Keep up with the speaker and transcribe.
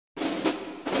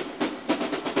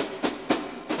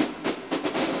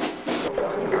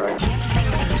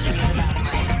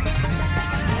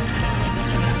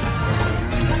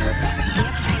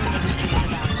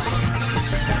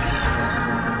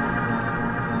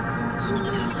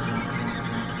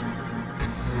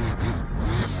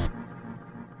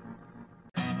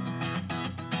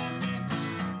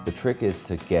trick is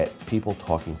to get people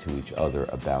talking to each other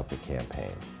about the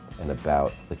campaign and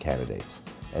about the candidates.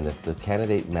 And if the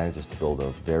candidate manages to build a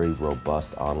very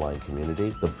robust online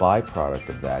community, the byproduct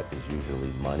of that is usually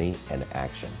money and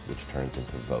action, which turns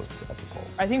into votes at the polls.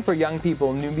 I think for young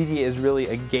people, new media is really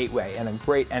a gateway and a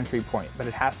great entry point, but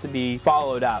it has to be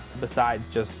followed up besides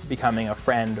just becoming a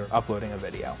friend or uploading a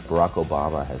video. Barack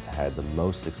Obama has had the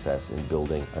most success in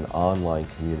building an online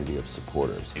community of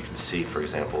supporters. You can see, for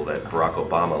example, that Barack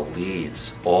Obama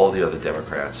leads all the other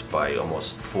Democrats by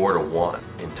almost 4 to 1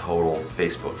 in total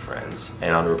Facebook friends.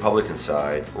 And on the Republican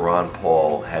side, Ron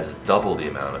Paul has double the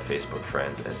amount of Facebook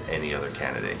friends as any other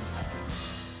candidate.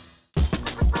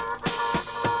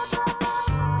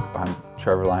 I'm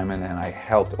Trevor Lyman, and I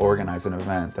helped organize an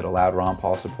event that allowed Ron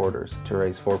Paul supporters to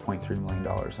raise $4.3 million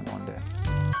in one day.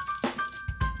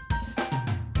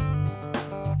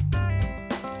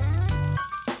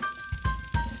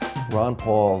 Ron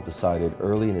Paul decided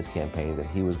early in his campaign that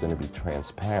he was going to be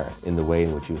transparent in the way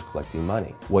in which he was collecting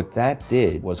money. What that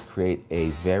did was create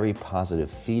a very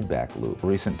positive feedback loop. A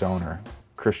recent donor,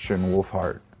 Christian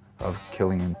Wolfhart of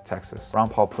Killeen, Texas. Ron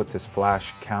Paul put this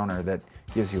flash counter that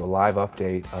gives you a live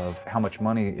update of how much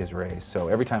money is raised. So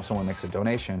every time someone makes a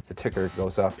donation, the ticker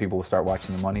goes up. People will start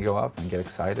watching the money go up and get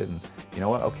excited, and you know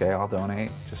what, okay, I'll donate.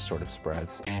 Just sort of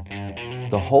spreads.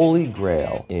 The holy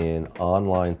grail in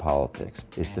online politics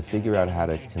is to figure out how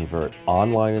to convert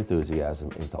online enthusiasm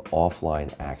into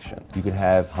offline action. You can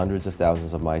have hundreds of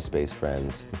thousands of MySpace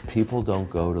friends. If people don't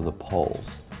go to the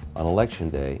polls on election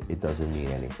day, it doesn't mean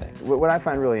anything. What I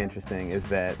find really interesting is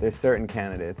that there's certain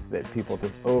candidates that people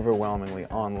just overwhelmingly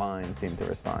online seem to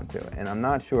respond to. And I'm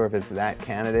not sure if it's that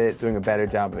candidate doing a better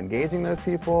job of engaging those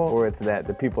people, or it's that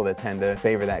the people that tend to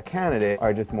favor that candidate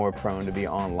are just more prone to be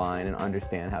online and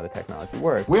understand how the technology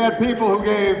works. We had people who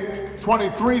gave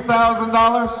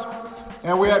 $23,000,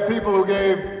 and we had people who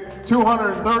gave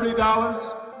 $230,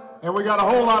 and we got a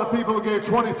whole lot of people who gave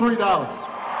 $23.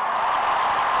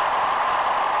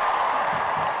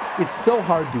 It's so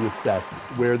hard to assess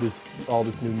where all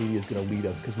this new media is going to lead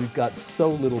us because we've got so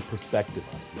little perspective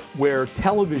on it. Where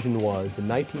television was in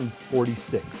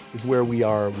 1946 is where we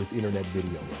are with internet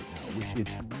video right now, which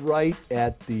it's right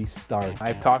at the start.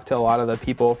 I've talked to a lot of the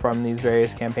people from these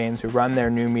various campaigns who run their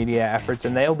new media efforts,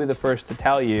 and they'll be the first to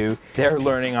tell you they're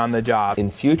learning on the job. In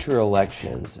future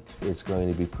elections, it's going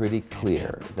to be pretty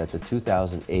clear that the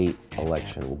 2008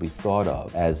 election will be thought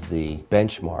of as the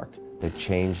benchmark that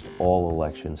changed all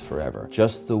elections forever.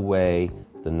 Just the way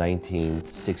the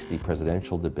 1960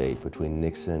 presidential debate between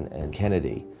Nixon and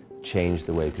Kennedy changed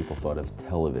the way people thought of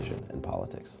television and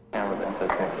politics.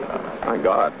 My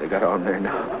God, they got on there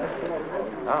now.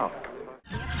 Oh.